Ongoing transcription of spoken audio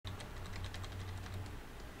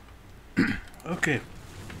Okay,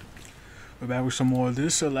 we're back with some more of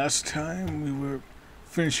this. So last time we were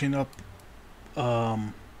finishing up,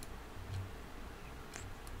 um,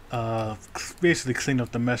 basically cleaning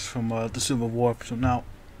up the mess from the Civil War. So now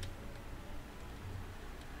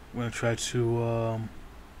we're gonna try to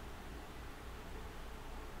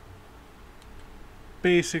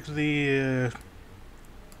basically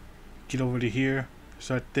get over to here,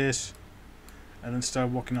 start this, and then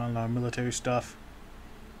start working on our military stuff.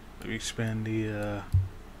 Maybe expand the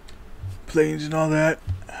planes and all that.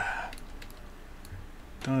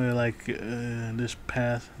 Don't really like this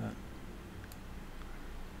path.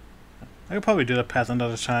 I could probably do that path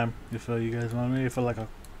another time if you guys want me. If I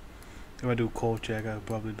do a cold check, I'll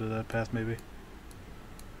probably do that path maybe.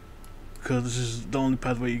 Because this is the only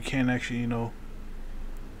path where you can actually,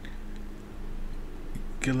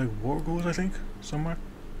 get like war goals, I think, somewhere.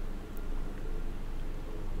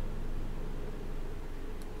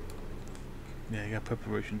 Yeah, you got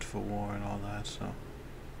preparations for war and all that, so I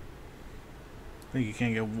think you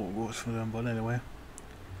can't get war goals for them, but anyway.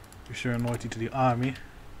 You're sure loyalty to the army.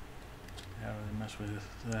 I don't really mess with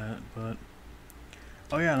that, but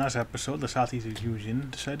oh yeah, last episode the Southeast Union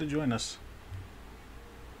decided to join us.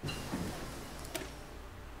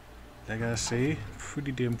 I gotta say,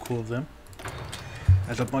 pretty damn cool of them.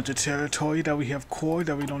 There's a bunch of territory that we have core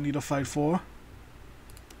that we don't need to fight for.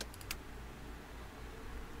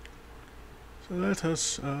 So let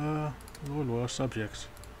us loyal subjects.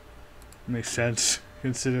 Makes sense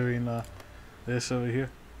considering this over here.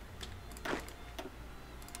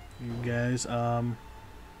 You guys don't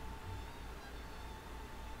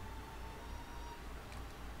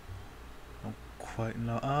quite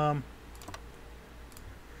know.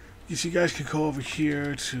 You guys can go over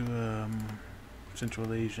here to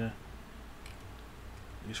Central Asia,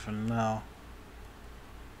 at least for now.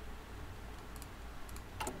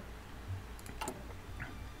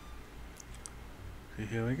 So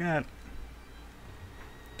here we got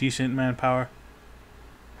decent manpower.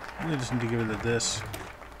 We just need to get rid of this.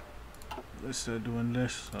 Let's start doing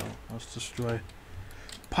this. So let's destroy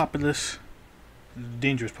populace,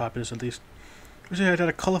 dangerous populace at least. We had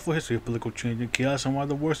a colorful history of political change and chaos, and one of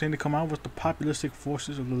the worst things to come out was the populistic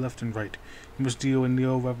forces of the left and right. We must deal with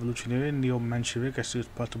neo-revolutionary and neo-Menshevik as soon as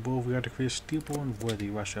possible if we are to create a stable and worthy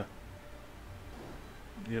Russia.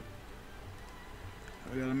 Yep.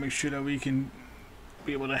 We gotta make sure that we can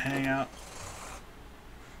be able to hang out.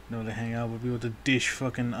 No, to hang out, we'll be able to dish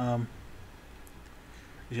fucking,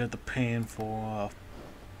 you have to pay in for,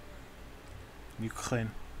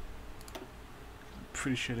 Ukraine.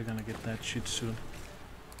 Pretty sure they're gonna get that shit soon.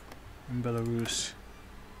 In Belarus.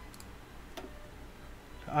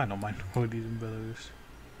 I don't mind roadies in Belarus.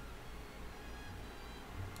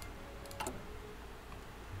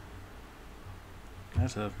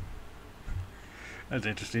 That's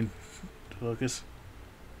interesting to focus.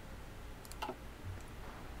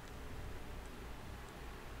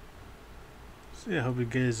 So yeah, I hope you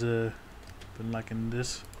guys been liking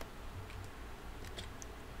this.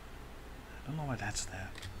 I don't know why that's there.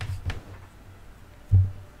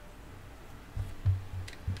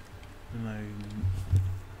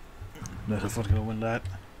 That's a fucking gonna win that.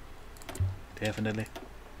 Definitely.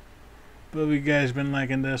 But have you guys been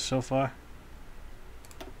liking this so far?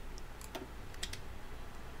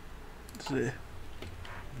 It's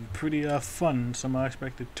pretty fun. Some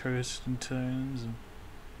unexpected twists and turns and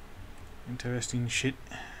interesting shit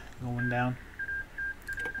going down.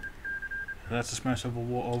 So that's the Spanish Civil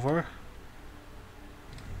War over.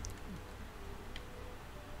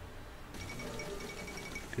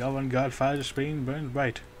 The avant-garde fire of Spain burns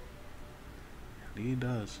bright. Indeed it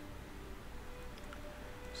does.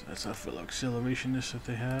 So that's our fellow accelerationists that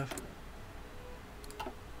they have.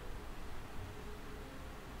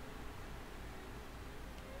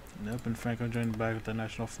 Nope, and Franco joined back with the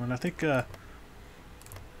National Front. I think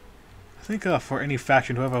for any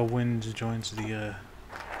faction, whoever wins joins the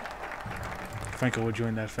Franco will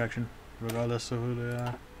join that faction, regardless of who they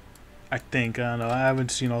are. I think. I don't know. I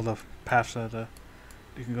haven't seen all the paths that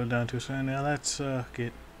you can go down to. So now let's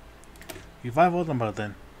get revival number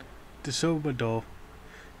then. The Silvoda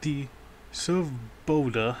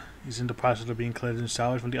is in the process of being cleansed and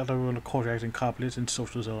salvaged from the other rule of contracts and conflicts and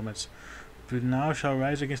social elements. But now shall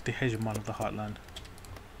rise against the hegemon of the heartland.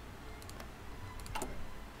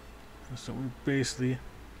 So we basically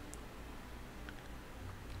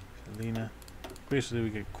Selena. Basically we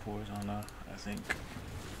get cores on I think.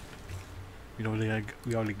 We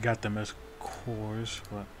already got them as cores,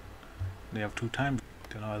 but they have 2 times.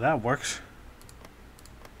 Don't know how that works.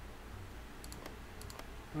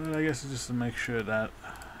 But I guess it's just to make sure that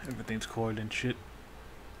everything's cored and shit.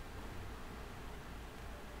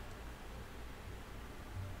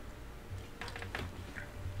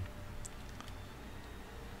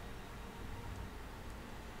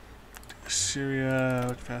 Syria,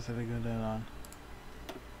 which path are they going down on?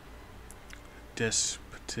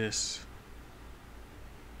 Despotis.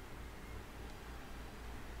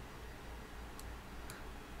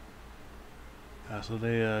 So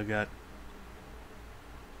they got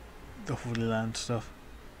the Holy Land stuff.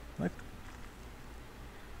 Like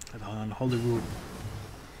the Holy Rule.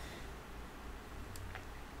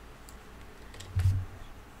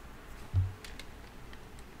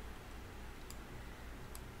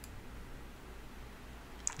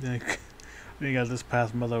 Then you got this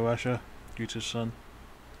path, Mother Russia, future son,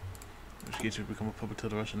 which gets you to become a puppet to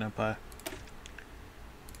the Russian Empire.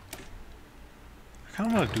 I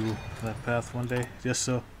kind of want to do that path one day, just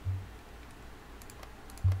so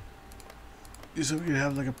we can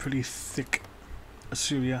have like a pretty thick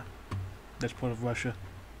Assyria that's part of Russia.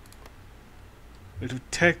 It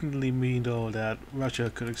would technically mean though that Russia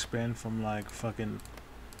could expand from like fucking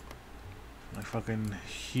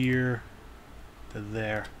here to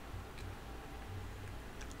there.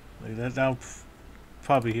 Like that'll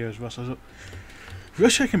probably here is Russia. So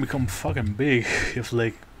Russia can become fucking big if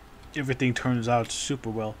like everything turns out super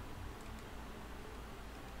well.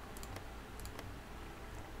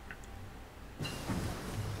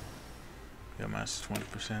 Yeah, minus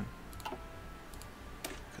 20%.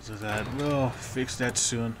 Because of that. We'll fix that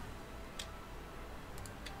soon.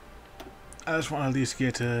 I just want to at least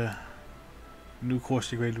get a new course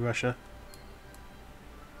to grade Russia.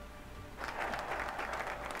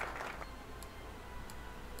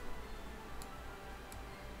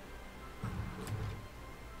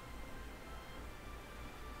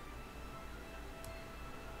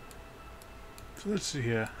 So let's see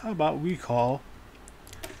here. How about we call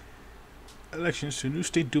elections to a new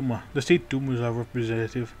State Duma? The State Duma is our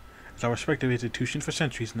representative. It's our respective institution for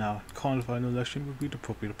centuries now. Calling for an election would be the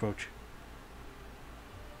appropriate approach.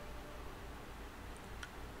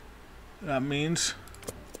 That means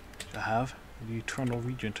to have the eternal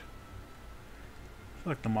regent.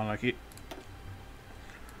 Fuck the monarchy.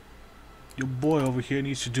 Your boy over here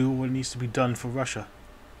needs to do what needs to be done for Russia.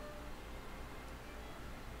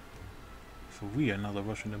 For we are now the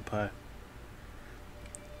Russian Empire.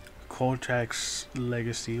 Kolchak's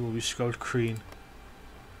legacy will be scrubbed clean.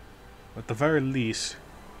 At the very least,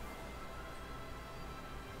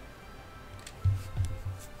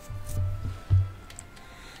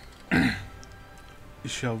 it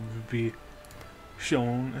shall be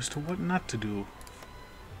shown as to what not to do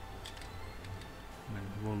when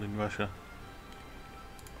ruling Russia.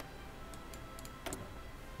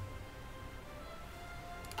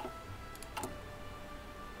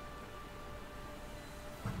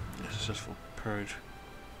 This is just for purge.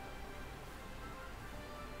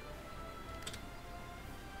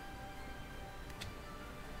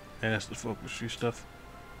 Yeah, that's the focus stuff.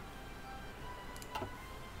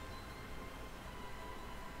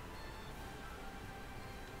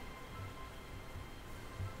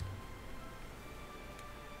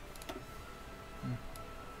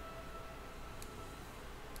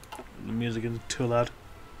 The music is too loud.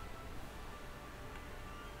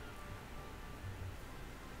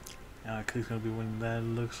 I think it's gonna be when that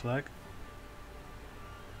looks like.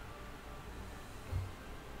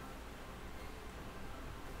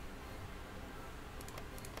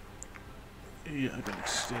 Yeah, I can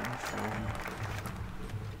extend from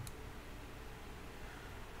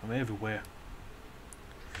everywhere.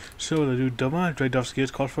 So the new Duma, Draydovsky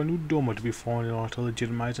has called for a new Duma to be formed in order to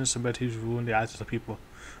legitimize and cement his rule in the eyes of the people,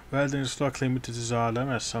 rather than start claiming to desire them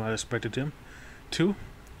as some had expected him. 2.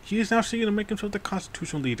 He is now seeking to make himself the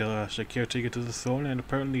constitutional leader, as a caretaker to the throne and a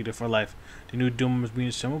permanent leader for life. The new Duma is being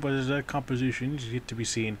assembled, but his composition is yet to be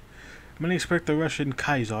seen. Many expect the Russian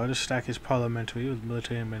Kaiser to stack his parliamentary with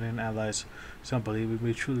military men and allies. Some believe it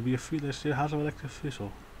may truly be a freelance state house of elected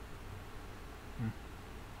official.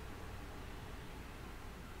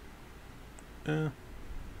 What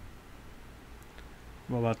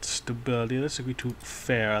about stability? Let's agree to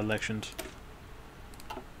fair elections.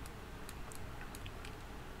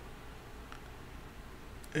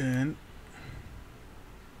 And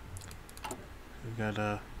we got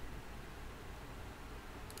don't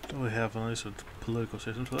really have a nice political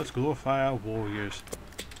system, so let's glorify our warriors.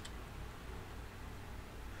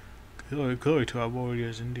 Glory to our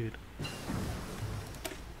warriors indeed.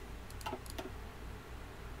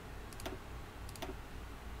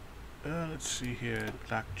 Let's see here,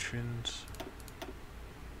 doctrines.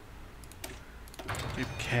 Get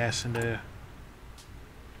Cass in there.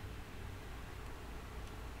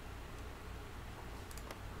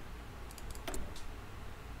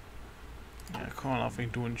 Yeah, Karloff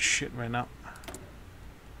ain't doing shit right now.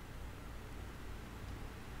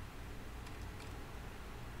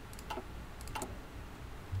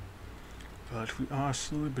 But we are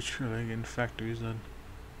slowly but surely getting factories done.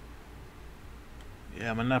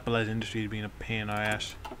 Yeah, monopolized industry is being a pain in our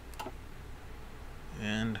ass.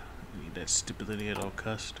 And we need that stability at all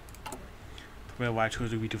cost. That's why I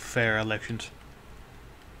chose to be to fair elections.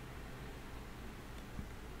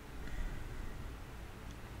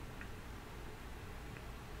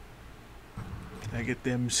 I get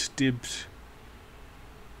them stibs.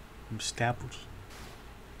 Them staples.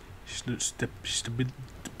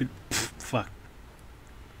 Fuck.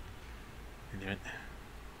 Damn it.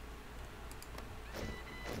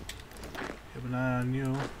 Keep an eye on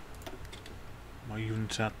you. More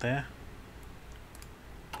units out there.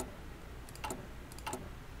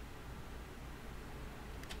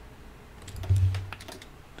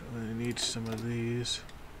 Don't really need some of these.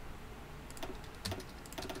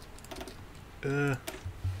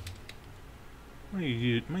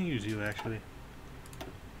 Might use you actually.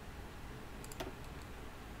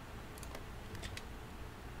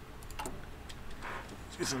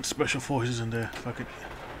 Let's get some special forces in there. Fuck it.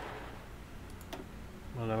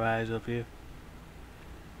 We'll rise up here.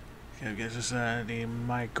 Okay, I guess society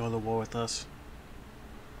might go to war with us.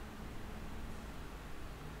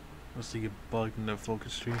 Once they get bugged in their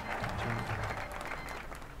focus tree.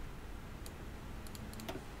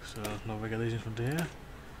 So, no regulations from there.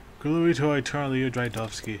 Glory to our eternal leader,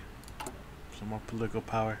 Drydovsky. Some more political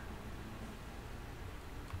power.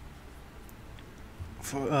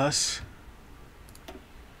 For us.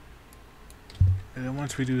 And then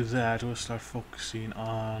once we do that, we'll start focusing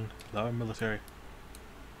on our military.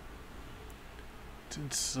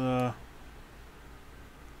 Since, oh,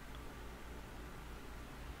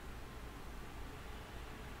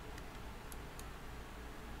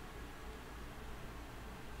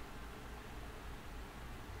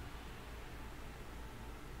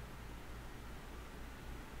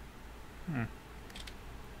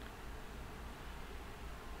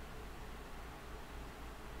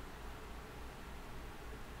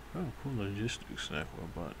 cool logistics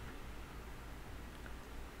network, but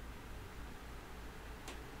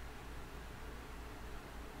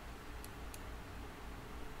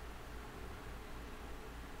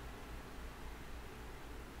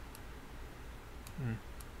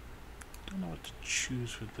don't know what to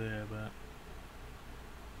choose for there, but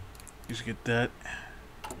just get that.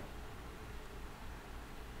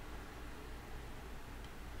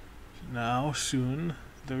 Now, soon,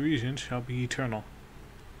 the regent shall be eternal.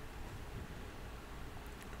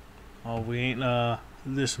 Oh, we ain't,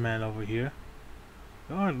 this man over here.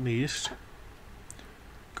 Or at least,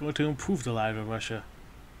 going to improve the lives of Russia.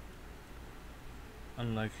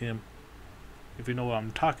 Unlike him. If you know what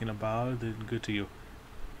I'm talking about, then good to you.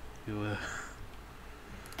 You,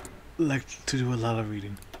 like to do a lot of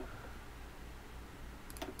reading.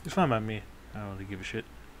 It's fine by me. I don't really give a shit.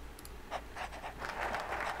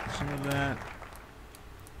 Some of that.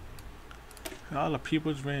 All the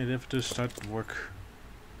people's ready to start work.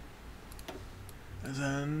 And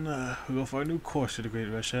then we'll go for a new course to the Great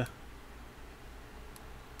Russia.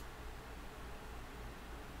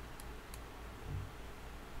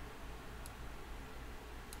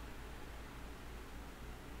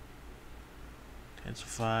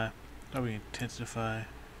 Intensify. How we intensify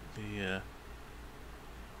the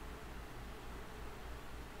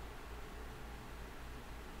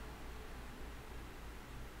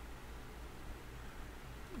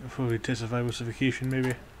before we intensify russification,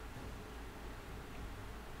 maybe.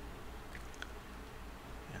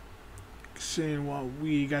 Saying what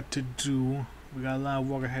we got to do. We got a lot of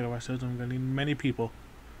work ahead of ourselves, and we're gonna need many people.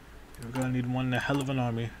 We're gonna need one hell of an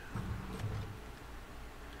army,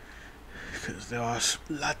 because there are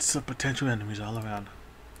lots of potential enemies all around.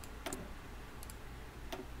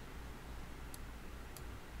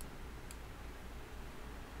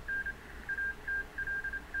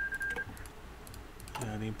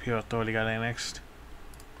 Yeah, the Imperial Authority got annexed.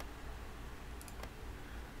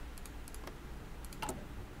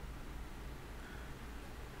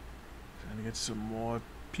 Get some more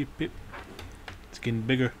peep. It's getting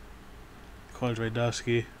bigger. Called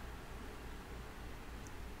Drydovsky.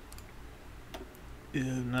 Yeah,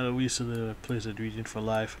 not a waste of the place at Regent for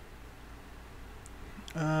life.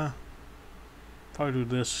 Probably do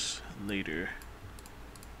this later.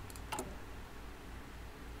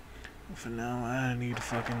 For now, I need to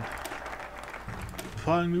fucking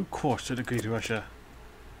plot a new course to the Great Russia.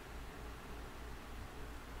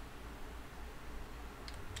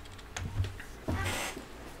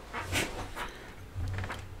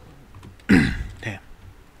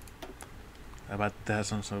 About that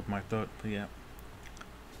some sort of my thought, but yeah.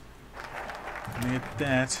 Get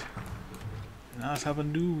that. And now let's have a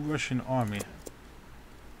new Russian army.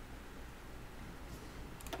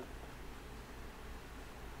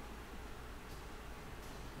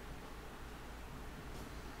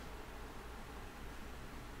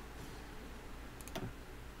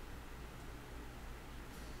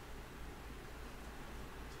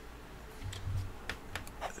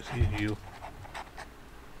 You.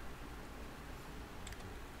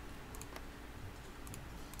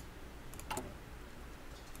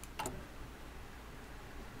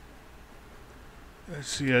 Let's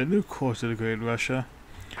see, a new course of the Great Russia.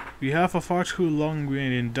 We have a far too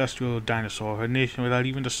long-range industrial dinosaur, a nation without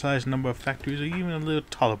even the size number of factories or even a little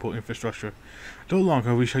tolerable infrastructure. No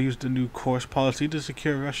longer we shall use the new course policy to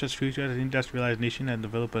secure Russia's future as an industrialized nation and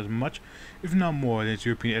develop as much, if not more, than its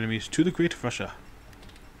European enemies to the Great Russia.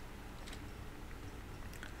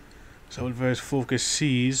 So with various focus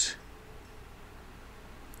seas,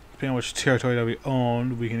 depending on which territory that we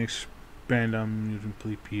own, we can expand them using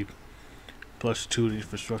PP plus 2 the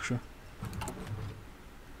infrastructure.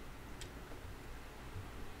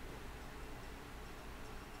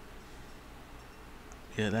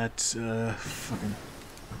 Yeah, that's fucking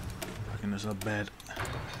this up bad.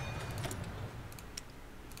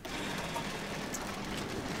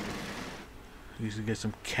 Need to get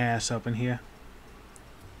some cash up in here.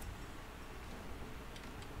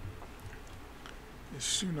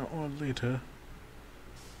 Sooner or later.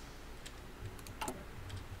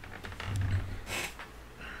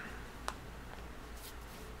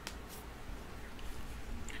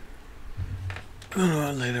 Sooner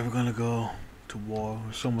or later we're gonna go to war.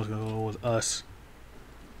 Someone's gonna go with us.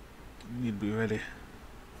 We need to be ready.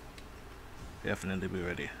 Definitely be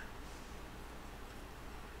ready.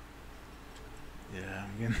 Yeah,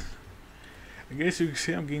 I'm getting, I guess you could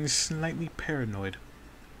say I'm getting slightly paranoid.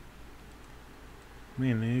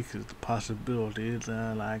 Mainly because the possibility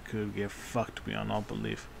that I could get fucked beyond all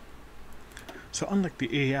belief. So unlike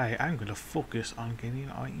the AI, I'm going to focus on getting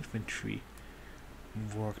our infantry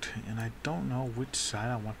worked. And I don't know which side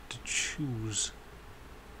I want to choose.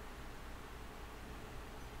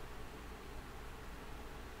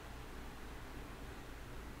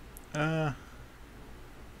 I'll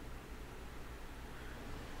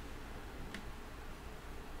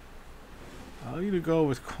either go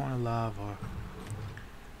with Kornilov or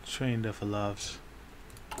Trained for loves.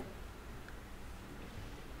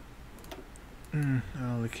 I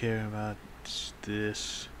don't really care about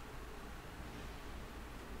this.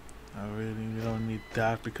 I really don't need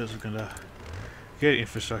that because we're gonna get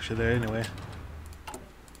infrastructure there anyway.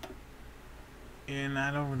 And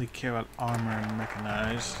I don't really care about armor and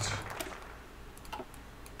mechanized.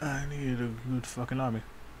 I need a good fucking army.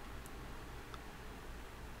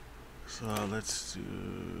 So let's do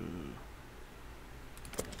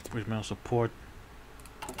regimental support.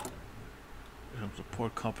 Some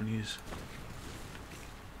support companies.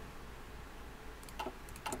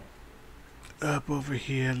 Up over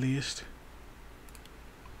here at least.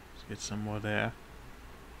 Let's get some more there.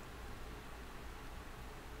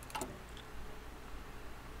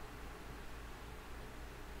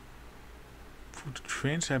 For the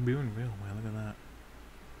Trans-Siberian Railway, look at that.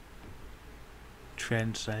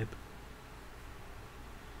 Trans-Sib.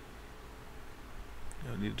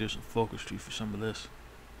 I need to do some focus tree for some of this.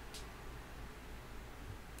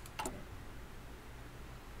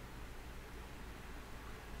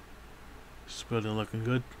 This building looking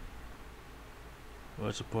good.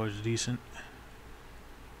 Well, support is decent.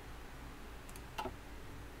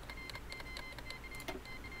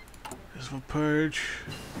 This will purge.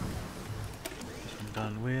 This one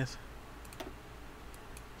done with.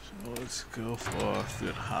 So let's go for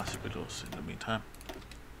field hospitals in the meantime.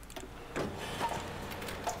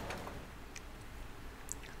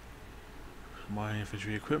 More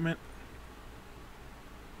infantry equipment.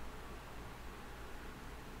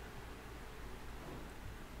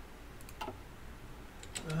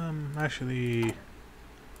 Actually,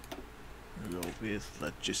 we'll go with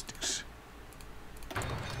logistics.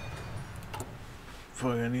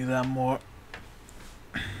 Probably gonna need that more.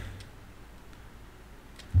 At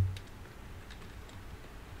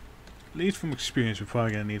least from experience, we're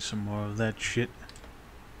probably gonna need some more of that shit.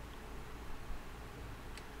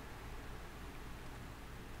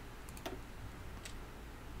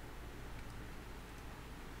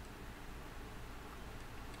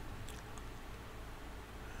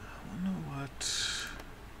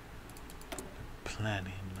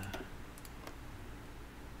 Planning.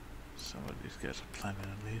 Some of these guys are planning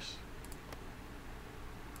at least.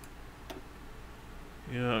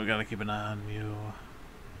 Yeah, we gotta keep an eye on you.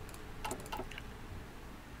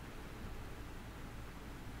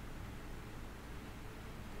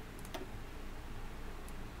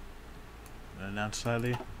 And down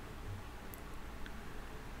slightly.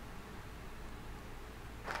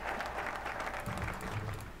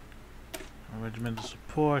 Regimental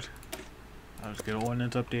support. I'll just get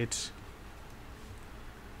ordnance updates.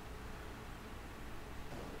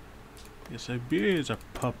 Yeah, Siberia is a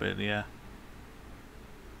puppet, yeah.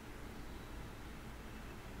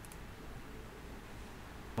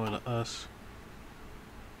 Or to us.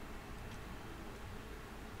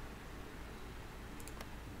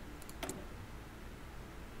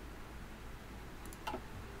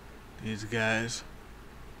 These guys.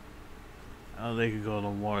 Oh, they could go to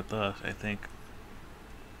war with us, I think.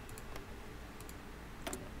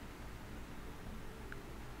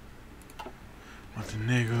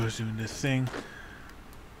 Montenegro's doing this thing.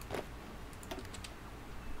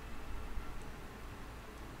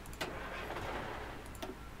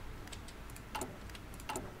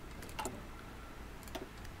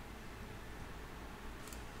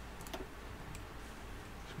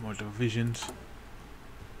 Some more divisions.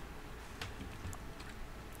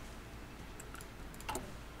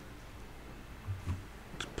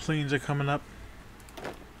 The planes are coming up.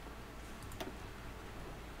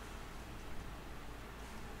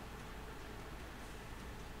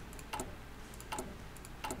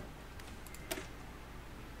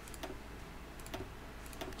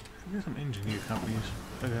 There's some engineer companies.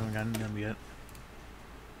 I haven't gotten them yet.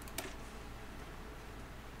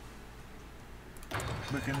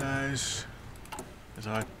 Recognize as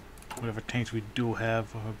our whatever tanks we do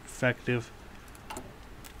have are effective.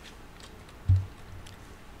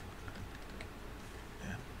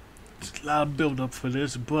 Yeah. It's a lot of build up for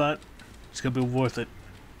this, but it's gonna be worth it.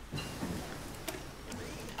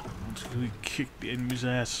 Once we kick the enemy's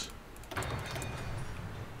ass.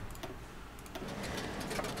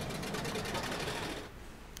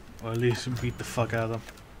 Or at least beat the fuck out of them.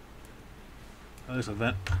 Oh, this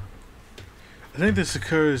event. I think this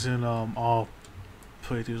occurs in all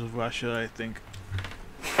places of Russia, I think.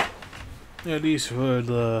 At least for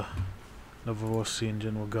the Novorossian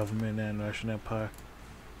general government and Russian Empire.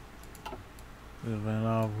 Then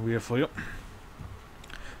I'll read it for you.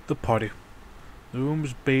 The party. The room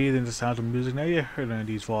is bathed in the sound of music. Now you heard in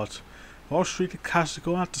these vaults. All street and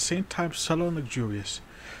classical and at the same time subtle and luxurious.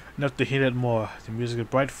 Enough to hint at more. The music is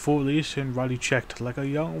bright, full-leased, and ruddy checked, like a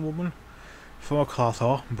young woman from a cloth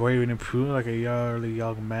hall, brave and improved like a yearly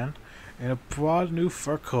young man, in a broad new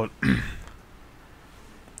fur coat.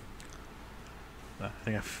 I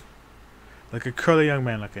think like a curly young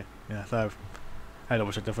man, okay. Yeah, I had to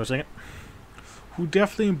double check that for a second. Who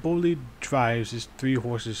deftly and boldly drives his 3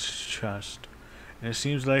 horses chest, and it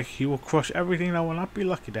seems like he will crush everything that will not be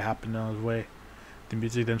lucky to happen on his way. The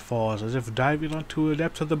music then falls, as if diving onto the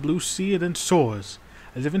depths of the blue sea, and then soars,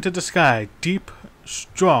 as if into the sky, deep,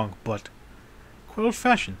 strong, but quite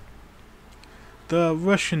old-fashioned. The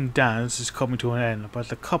Russian dance is coming to an end, but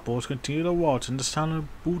the couples continue to waltz, and the sound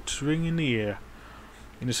of boots ring in the air.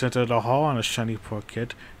 In the center of the hall, on a shiny parquet,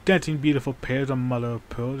 dancing beautiful pairs of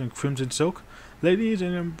mother-of-pearl and crimson silk, ladies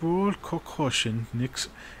in embroidered corsets, nicks,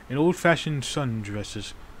 and old-fashioned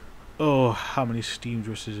sundresses. Oh, how many steam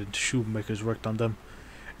dresses and shoemakers worked on them,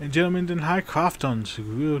 and gentlemen in high caftans,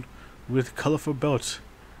 grilled with colorful belts,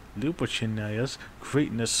 Lubachinaya's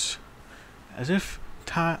greatness. As if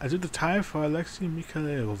the time for Alexei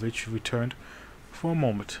Mikhailovich returned for a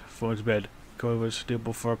moment from his bed, covered with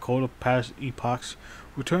stable fur coat of past epochs,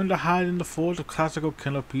 returned to hide in the folds of classical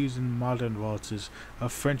canopies and modern waltzes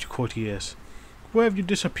of French courtiers. Where have you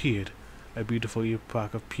disappeared? A beautiful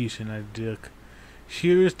epoch of peace and idyllic.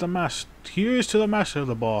 Here is to the master of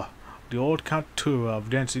the ball, the old Count Turov,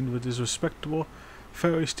 dancing with his respectable,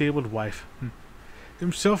 fairy stabled wife.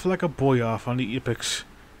 Himself like a boyar from the epics.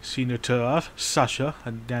 Senior Turov, Sasha,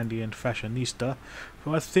 a dandy and fashionista,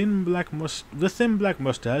 with a thin black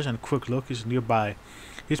mustache and quick look, is nearby.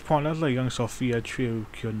 His partner, the young Sofia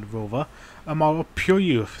Triukunova, a model of pure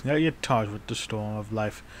youth, not yet charged with the storm of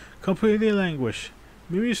life, completely languished.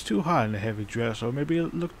 Maybe it's too hot in a heavy dress, or maybe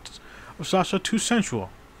it looked of Sasha too sensual.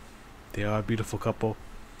 They are a beautiful couple.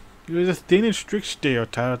 He was a thin and strict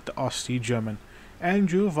stereotype of the Aussie German,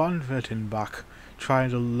 Andrew von Wettenbach, trying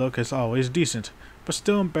to look as always decent, but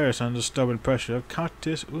still embarrassed under the stubborn pressure of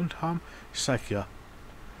Countess Undham Sakia.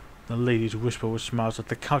 The ladies whisper with smiles that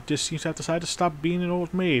the Countess seems to have decided to stop being an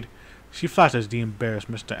old maid. She flatters the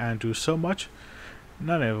embarrassed Mr. Andrews so much.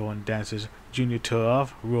 Not everyone dances. Junior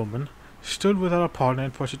Turov, Roman, stood without a partner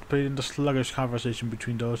and participated in the sluggish conversation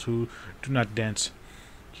between those who do not dance.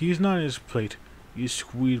 He is not in his plate. He is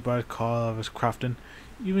squeezed by the call of his crafting.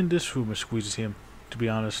 Even this rumor squeezes him, to be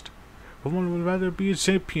honest. Roman would rather be in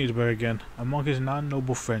St. Petersburg again, among his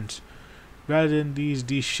non-noble friends, rather than these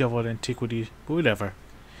disheveled antiquities, but whatever.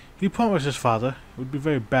 He promised his father it would be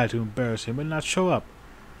very bad to embarrass him and not show up.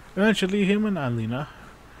 Eventually, him and Alina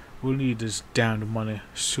will need this damned money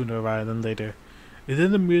sooner rather than later. And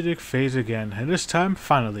then the music fades again, and this time,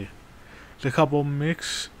 finally, the couples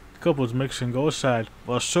mix and go aside,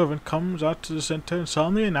 while a servant comes out to the center and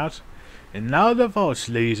solemnly announces, "And now the waltz,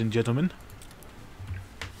 ladies and gentlemen."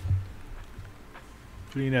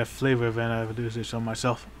 Doing that flavor event, I have to do this on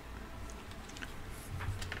myself.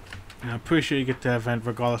 And I'm pretty sure you get that event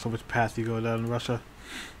regardless of which path you go down in Russia.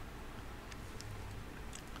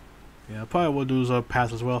 Yeah, I probably will do those other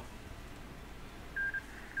paths as well.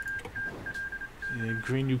 Yeah,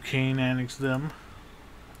 Green Ukraine annex them.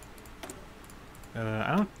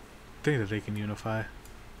 I don't think that they can unify.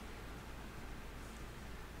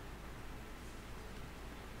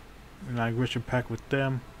 And I agree to pact with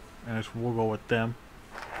them, and we'll go with them.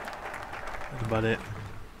 That's about it.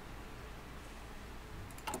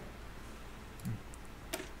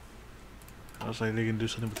 Looks like they can do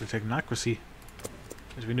something with the technocracy.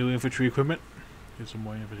 There's new infantry equipment. Get some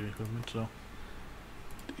more infantry equipment, so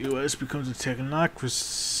the US becomes a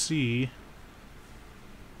technocracy.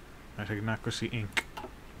 Technocracy Inc.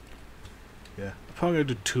 Yeah, I'm probably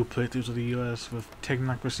gonna do 2 playthroughs of the US with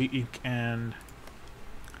Technocracy Inc. and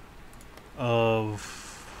of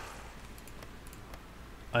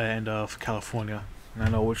California. And I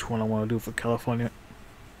know which one I want to do for California.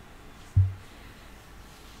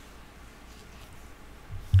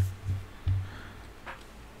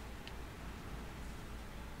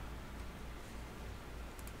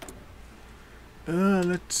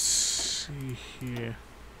 Let's see here.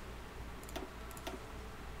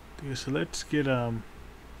 Okay, so let's get it's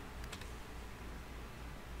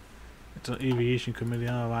an aviation committee. I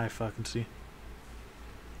don't know why I fucking see.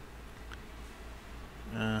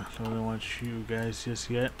 So I don't want you guys just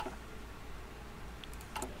yet.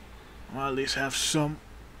 I'll at least have some.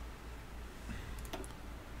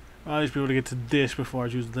 I'll at least be able to get to this before I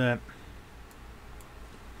choose that.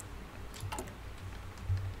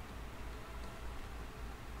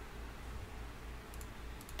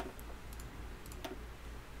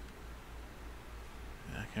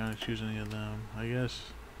 I can't choose any of them, I guess.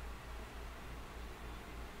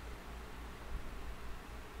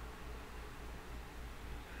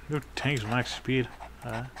 Your tanks max speed.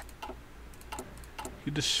 Get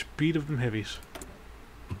the speed of them heavies.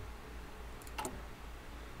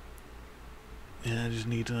 Yeah, I just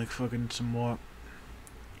need to like fucking some more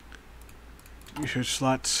research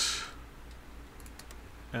slots.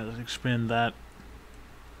 Yeah, let's expand that.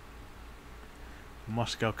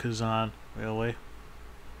 Moscow Kazan Railway.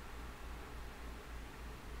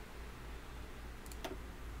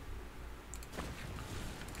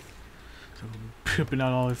 So pimping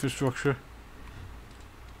out all infrastructure.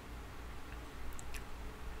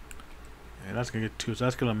 Yeah, that's gonna get 2, so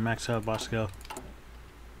that's gonna max out Moscow.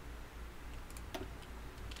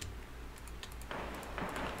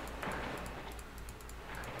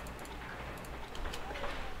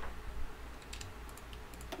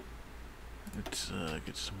 Let's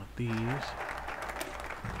get some of these.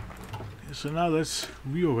 Okay, so now let's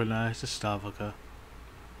reorganize the Stavka.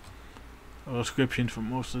 A description for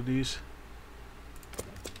most of these.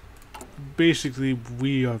 Basically,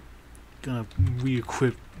 we are gonna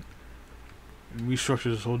re-equip and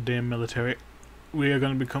restructure this whole damn military. We are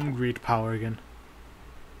gonna become great power again.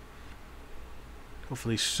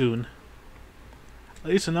 Hopefully soon.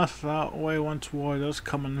 At least enough that way once war does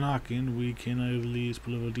come a knocking, we can at least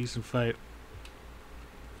put up a decent fight.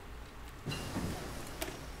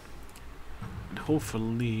 And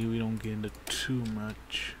hopefully we don't get into too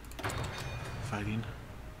much fighting.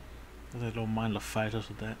 I don't mind the fighters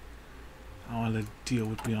with that. I want to deal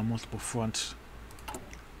with being on multiple fronts.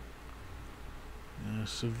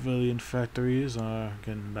 Civilian factories are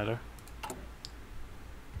getting better.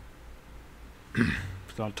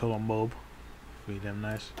 Still on total mob. Pretty damn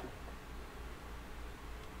nice.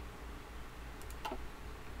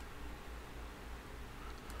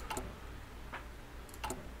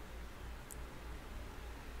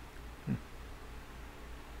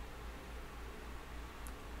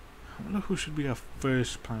 I wonder who should be our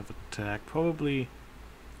first plan of attack. Probably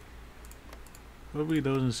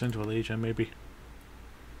those in Central Asia, maybe.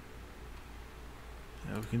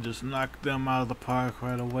 Yeah, we can just knock them out of the park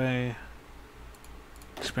right away.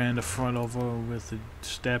 Expand the front over with the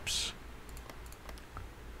steps.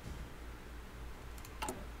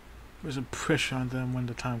 Put some pressure on them when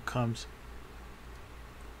the time comes.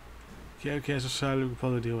 Okay, society, we can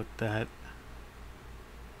probably deal with that.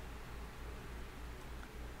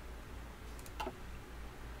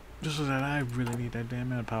 Just so that I really need that damn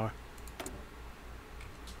manpower.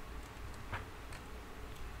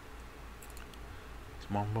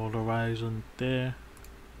 Small boulder horizon there.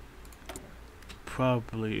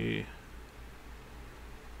 Probably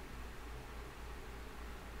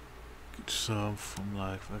get some from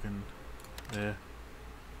like fucking there.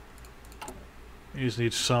 You just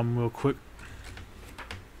need some real quick.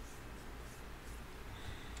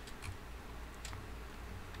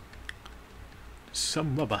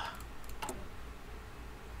 some rubber.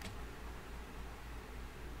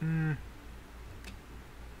 Yeah,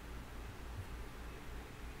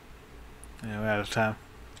 we're out of time.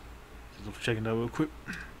 Just checking that real quick.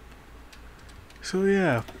 So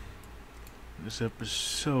yeah, this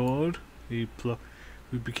episode we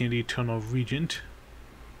became the Eternal Regent,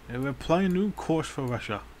 and we're applying a new course for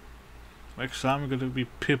Russia. Next time we're gonna be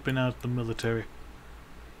pimping out the military.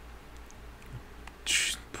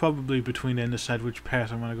 Probably between then decide which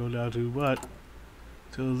path I'm gonna go down to, but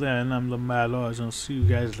till then I'm the Mad Lords and I'll see you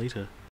guys later.